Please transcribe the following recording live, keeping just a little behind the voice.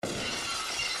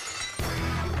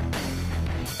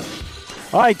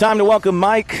All right, time to welcome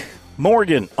Mike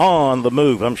Morgan on the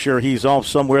move. I'm sure he's off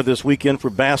somewhere this weekend for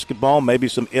basketball, maybe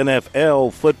some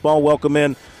NFL football. Welcome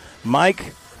in,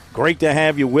 Mike. Great to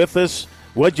have you with us.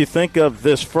 What'd you think of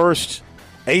this first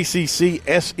ACC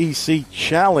SEC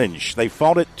challenge? They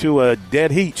fought it to a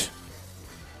dead heat.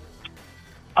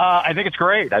 I think it's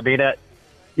great. I mean,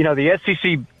 the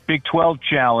SEC Big 12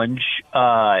 challenge,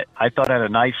 I thought had a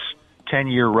nice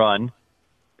 10-year run.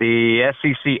 The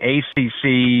SEC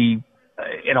ACC,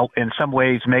 in some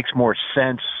ways makes more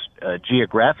sense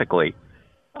geographically.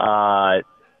 The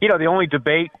only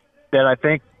debate that I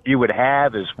think you would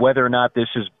have is whether or not this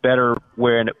is better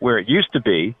where it used to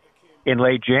be in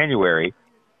late January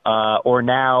or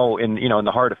now in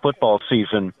the heart of football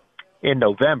season in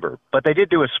November. But they did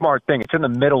do a smart thing. It's in the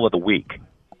middle of the week.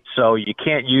 So you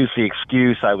can't use the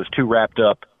excuse I was too wrapped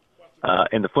up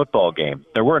in the football game.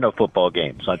 There were no football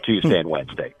games on Tuesday and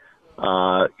Wednesday.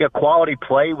 Quality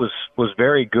play was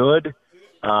very good.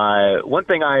 One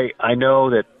thing I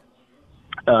know that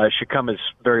should come as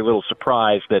very little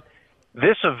surprise, that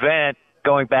this event,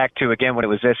 going back to, again, when it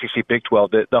was SEC Big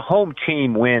 12, the home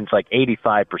team wins like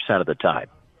 85% of the time.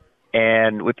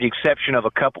 And with the exception of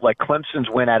a couple, like Clemson's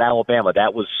win at Alabama,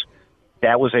 that was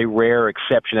a rare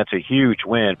exception. That's a huge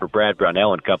win for Brad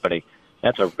Brownell and company.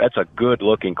 That's a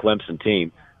good-looking Clemson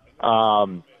team.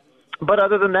 But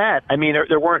other than that, I mean,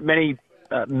 there weren't many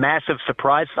massive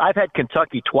surprises. I've had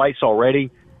Kentucky twice already,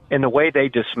 and the way they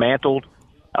dismantled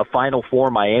a Final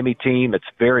Four Miami team that's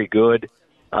very good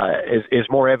is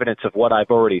more evidence of what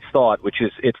I've already thought, which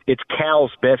is it's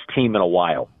Cal's best team in a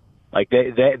while. Like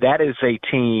that is a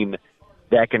team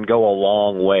that can go a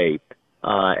long way,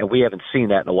 and we haven't seen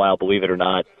that in a while, believe it or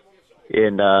not,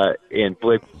 in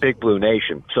Big Blue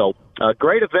Nation. So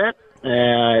great event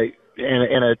and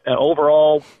an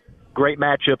overall great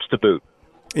matchups to boot.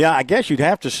 Yeah, I guess you'd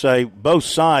have to say both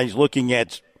sides looking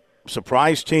at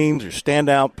surprise teams or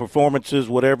standout performances,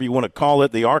 whatever you want to call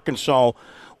it. The Arkansas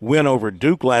win over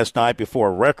Duke last night before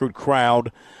a record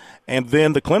crowd. And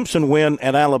then the Clemson win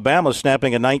at Alabama,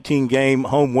 snapping a 19-game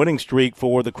home winning streak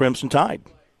for the Crimson Tide.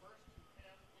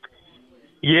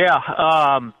 Yeah.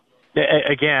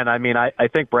 Again, I mean, I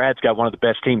think Brad's got one of the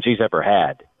best teams he's ever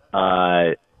had.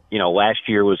 Last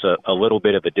year was a little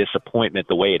bit of a disappointment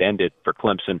the way it ended for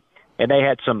Clemson. And they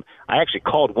had I actually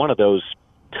called one of those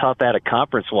tough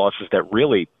out-of-conference losses that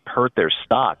really hurt their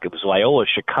stock. It was Loyola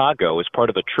Chicago as part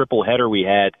of a triple header we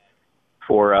had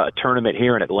for a tournament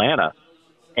here in Atlanta.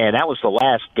 And that was the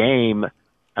last game,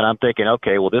 and I'm thinking,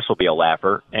 okay, well, this will be a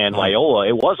laugher. And Loyola,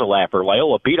 it was a laugher.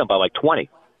 Loyola beat them by like 20.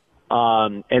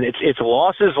 And it's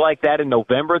losses like that in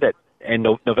November,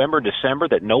 December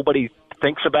that nobody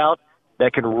thinks about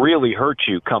that can really hurt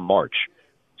you come March.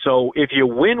 So if you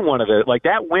win one of like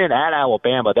that win at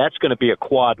Alabama, that's going to be a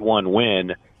quad one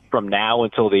win from now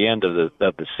until the end of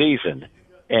the season,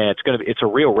 and it's a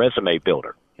real resume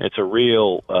builder. It's a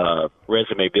real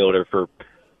resume builder for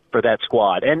that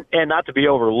squad, and not to be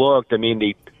overlooked. I mean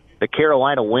the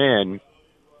Carolina win.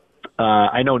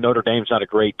 I know Notre Dame's not a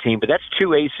great team, but that's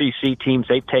two ACC teams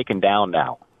they've taken down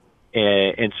now,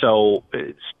 and so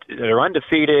they're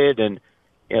undefeated. And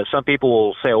some people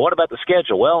will say, well, what about the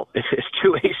schedule? Well, it's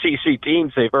two ACC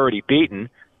teams they've already beaten.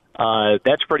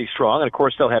 That's pretty strong. And, of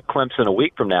course, they'll have Clemson a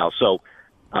week from now. So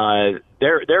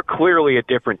they're clearly a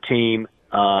different team.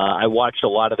 I watched a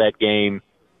lot of that game,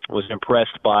 was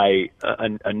impressed by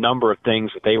a number of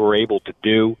things that they were able to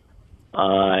do.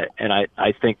 And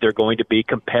I think they're going to be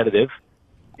competitive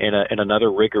in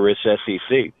another rigorous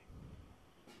SEC.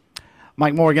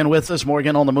 Mike Morgan with us.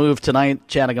 Morgan on the move tonight,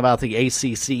 chatting about the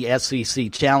ACC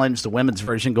SEC Challenge, the women's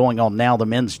version going on now, the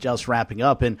men's just wrapping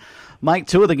up. And, Mike,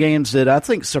 two of the games that I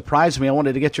think surprised me, I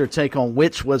wanted to get your take on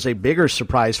which was a bigger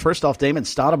surprise. First off, Damon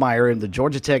Stoudemire and the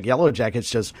Georgia Tech Yellow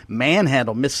Jackets just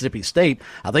manhandled Mississippi State.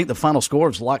 I think the final score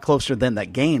was a lot closer than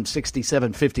that game,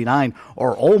 67-59,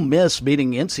 or Ole Miss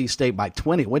beating NC State by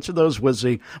 20. Which of those was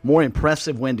a more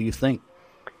impressive win, do you think?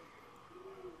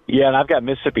 Yeah, and I've got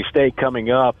Mississippi State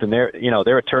coming up, and they're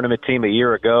a tournament team a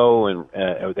year ago,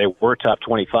 and they were top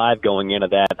 25 going into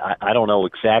that. I don't know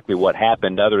exactly what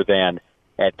happened, other than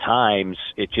at times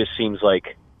it just seems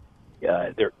like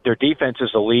their defense is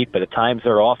elite, but at times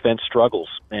their offense struggles.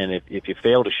 And if you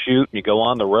fail to shoot and you go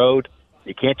on the road,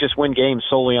 you can't just win games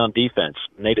solely on defense.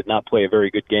 And they did not play a very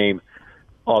good game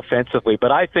offensively.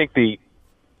 But I think the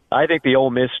Ole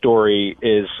Miss story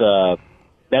is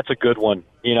that's a good one.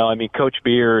 Coach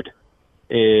Beard,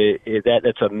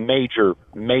 that's a major,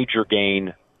 major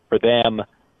gain for them.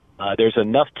 There's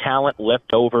enough talent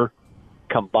left over,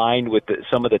 combined with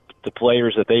some of the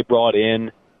players that they brought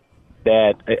in,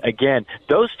 that, again,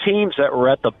 those teams that were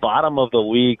at the bottom of the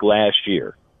league last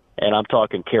year, and I'm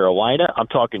talking Carolina, I'm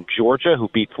talking Georgia, who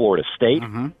beat Florida State,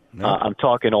 I'm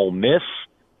talking Ole Miss.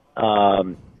 I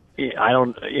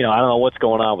don't know what's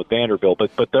going on with Vanderbilt,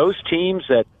 but those teams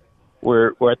that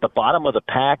were at the bottom of the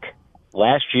pack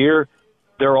last year,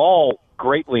 they're all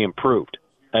greatly improved.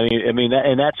 That's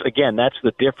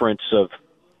the difference of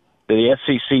the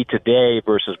SEC today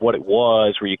versus what it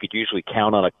was, where you could usually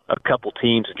count on a couple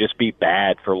teams and just be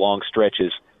bad for long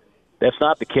stretches. That's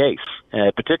not the case.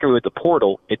 Particularly with the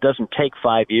portal, it doesn't take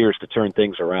 5 years to turn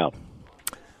things around.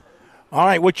 All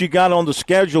right, what you got on the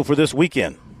schedule for this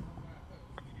weekend?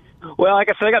 Well, like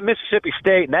I said, I got Mississippi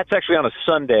State, and that's actually on a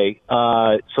Sunday,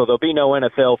 so there'll be no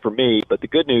NFL for me. But the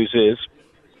good news is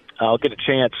I'll get a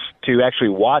chance to actually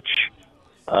watch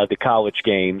the college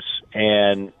games,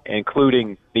 and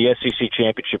including the SEC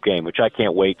championship game, which I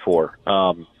can't wait for.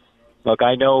 Look,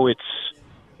 I know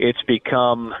it's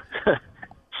become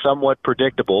somewhat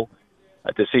predictable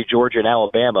to see Georgia and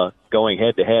Alabama going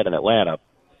head-to-head in Atlanta,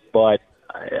 but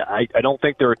I don't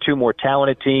think there are two more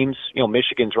talented teams.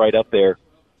 Michigan's right up there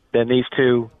than these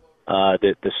two.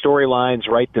 The storylines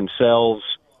write themselves,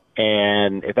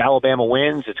 and if Alabama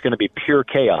wins, it's going to be pure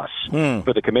chaos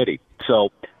for the committee. So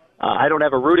I don't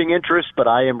have a rooting interest, but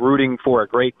I am rooting for a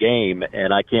great game,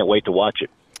 and I can't wait to watch it.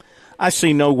 I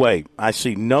see no way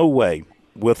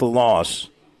with a loss,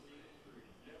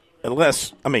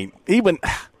 unless, even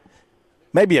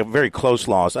maybe a very close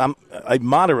loss, a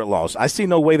moderate loss. I see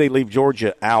no way they leave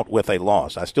Georgia out with a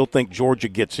loss. I still think Georgia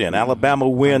gets in. Alabama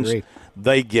wins,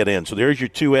 they get in. So there's your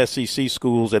two SEC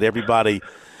schools that everybody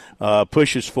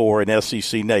pushes for in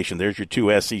SEC Nation. There's your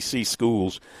two SEC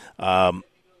schools. And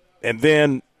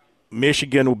then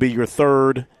Michigan will be your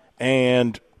third,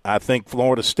 and I think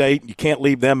Florida State, you can't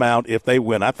leave them out if they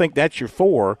win. I think that's your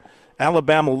four.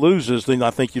 Alabama loses, then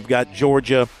I think you've got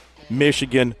Georgia,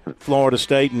 Michigan, Florida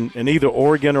State, and either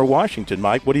Oregon or Washington.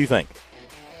 Mike, what do you think?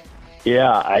 Yeah,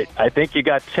 I think you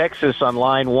got Texas on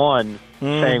line one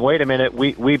saying, wait a minute,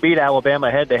 we beat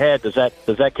Alabama head-to-head. Does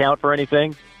that count for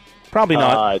anything? Probably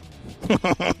not.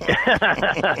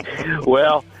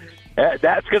 Well,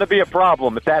 that's going to be a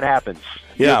problem if that happens.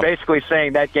 Yeah. You're basically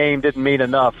saying that game didn't mean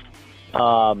enough.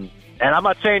 And I'm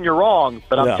not saying you're wrong,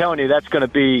 but I'm telling you that's going to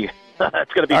be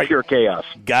pure chaos.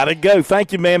 Gotta go.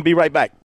 Thank you, man. Be right back.